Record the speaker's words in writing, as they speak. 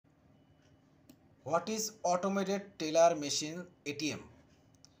What is automated teller machine ATM?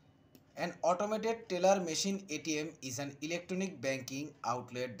 An automated teller machine ATM is an electronic banking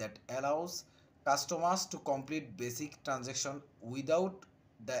outlet that allows customers to complete basic transactions without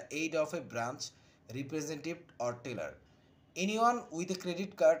the aid of a branch representative or teller. Anyone with a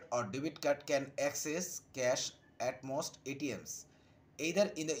credit card or debit card can access cash at most ATMs, either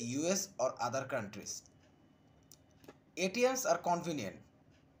in the US or other countries. ATMs are convenient,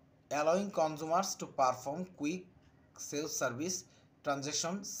 allowing consumers to perform quick self-service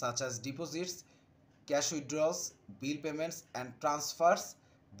transactions such as deposits, cash withdrawals, bill payments, and transfers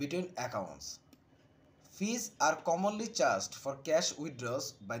between accounts. Fees are commonly charged for cash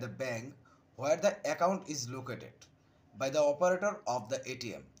withdrawals by the bank where the account is located, by the operator of the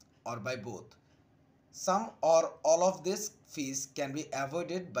ATM, or by both. Some or all of these fees can be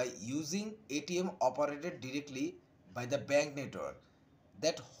avoided by using ATM operated directly by the bank network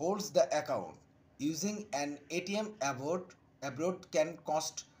that holds the account. Using an ATM abroad can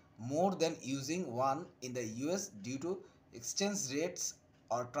cost more than using one in the US due to exchange rates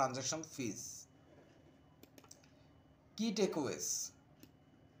or transaction fees. Key takeaways: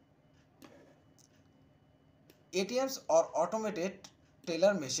 ATMs or automated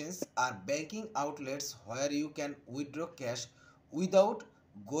teller machines are banking outlets where you can withdraw cash without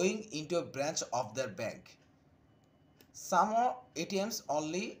going into a branch of their bank. Some ATMs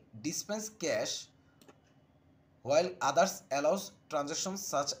only dispense cash while others allows transactions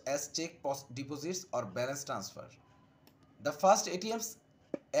such as check deposits or balance transfer. The first ATMs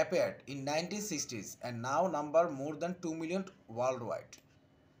appeared in 1960s and now number more than 2 million worldwide.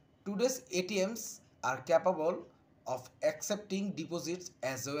 Today's ATMs are capable of accepting deposits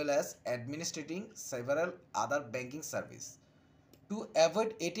as well as administering several other banking services. To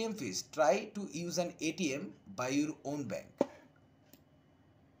avoid ATM fees, try to use an ATM by your own bank.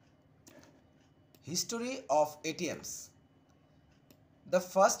 History of ATMs. The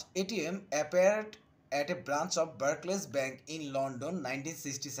first ATM appeared at a branch of Barclays Bank in London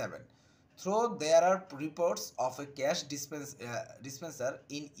 1967. Though there are reports of a cash dispenser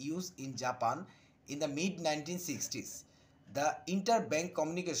in use in Japan in the mid 1960s, the interbank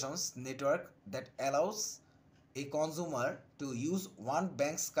communications network that allows a consumer to use one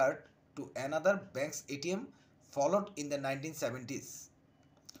bank's card to another bank's ATM followed in the 1970s.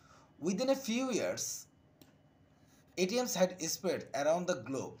 Within a few years, ATMs had spread around the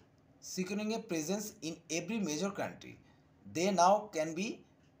globe, securing a presence in every major country. They now can be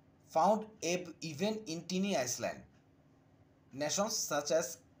found even in teeny Iceland. Nations such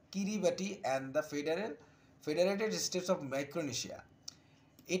as Kiribati and the Federated States of Micronesia.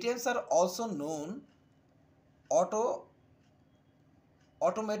 ATMs are also known auto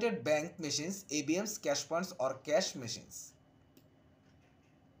automated bank machines, ABMs, cash points, or cash machines.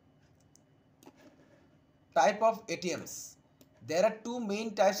 Type of ATMs. There are two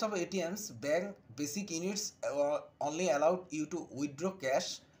main types of ATMs. Bank basic units only allow you to withdraw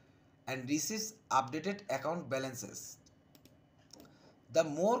cash and receive updated account balances. The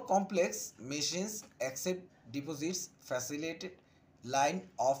more complex machines accept deposits, facilitate line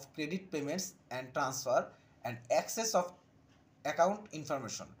of credit payments and transfer, and access of account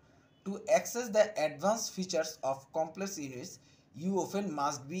information. To access the advanced features of complex units, you often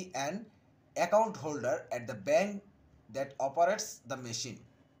must be an account holder at the bank that operates the machine.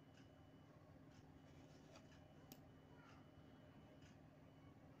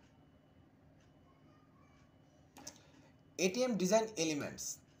 ATM design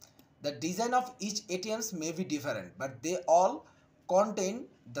elements. The design of each ATMs may be different, but they all contain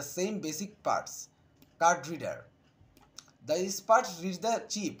the same basic parts. Card reader. These parts read the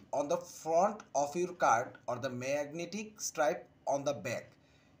chip on the front of your card or the magnetic stripe on the back.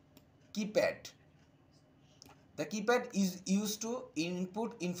 Keypad. The keypad is used to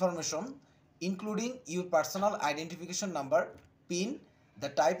input information including your personal identification number, PIN, the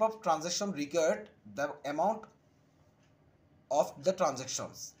type of transaction required, the amount of the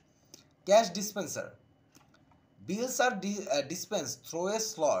transactions. Cash dispenser. Bills are dispensed through a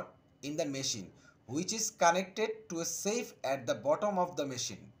slot in the machine which is connected to a safe at the bottom of the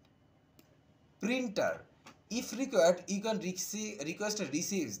machine. Printer. If required, you can request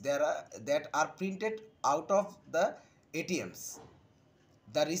receipts that are printed out of the ATMs.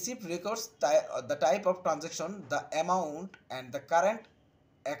 The receipt records the type of transaction, the amount, and the current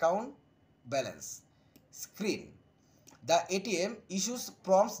account balance. Screen. The ATM issues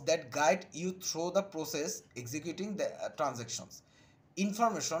prompts that guide you through the process executing the transactions.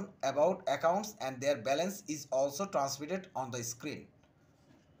 Information about accounts and their balance is also transmitted on the screen.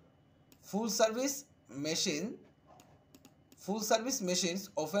 Full service machine. Full service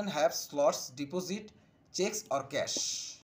machines often have slots, deposit, checks or cash.